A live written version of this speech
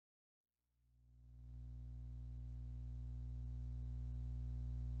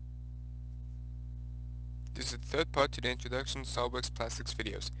This is the third part to the introduction to SolidWorks Plastics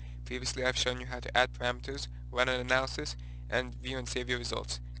videos. Previously I've shown you how to add parameters, run an analysis, and view and save your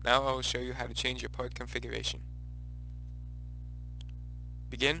results. Now I will show you how to change your part configuration.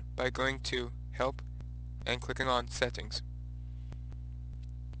 Begin by going to Help and clicking on Settings.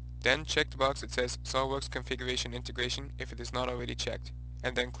 Then check the box that says SolidWorks Configuration Integration if it is not already checked,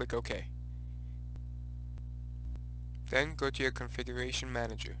 and then click OK. Then go to your Configuration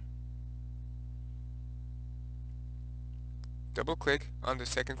Manager. Double-click on the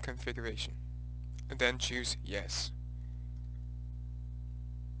second configuration, and then choose Yes.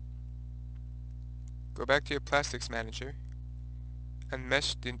 Go back to your Plastics Manager and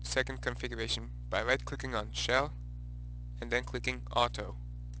mesh the second configuration by right-clicking on Shell and then clicking Auto.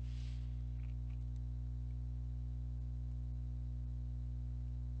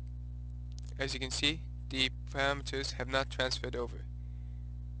 As you can see, the parameters have not transferred over.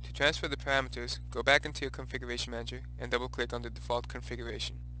 To transfer the parameters, go back into your Configuration Manager and double-click on the default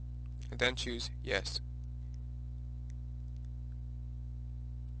configuration, and then choose Yes.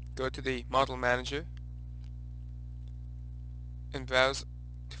 Go to the Model Manager and browse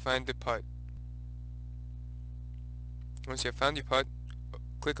to find the part. Once you have found your part,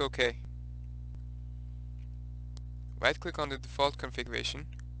 click OK. Right-click on the default configuration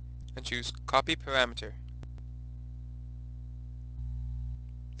and choose Copy Parameter.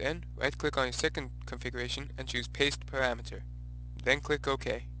 Then right-click on your second configuration and choose Paste Parameter. Then click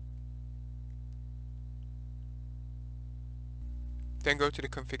OK. Then go to the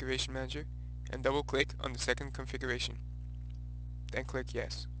Configuration Manager and double-click on the second configuration. Then click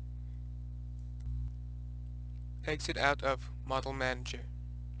Yes. Exit out of Model Manager.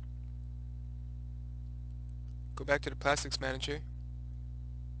 Go back to the Plastics Manager,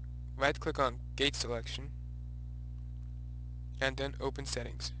 right-click on Gate Selection, and then open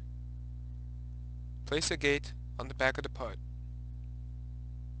Settings. Place a gate on the back of the part.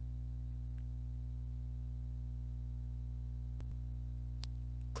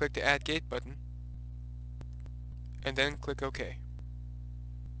 Click the Add Gate button, and then click OK.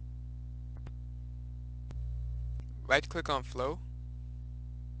 Right-click on Flow,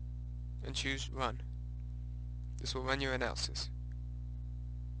 and choose Run. This will run your analysis.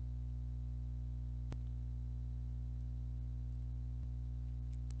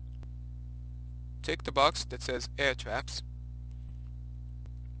 Tick the box that says Air Traps,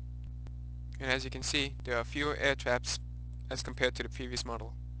 and as you can see, there are fewer air traps as compared to the previous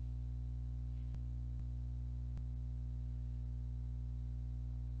model.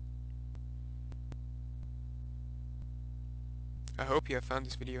 I hope you have found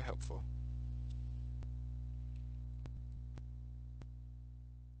this video helpful.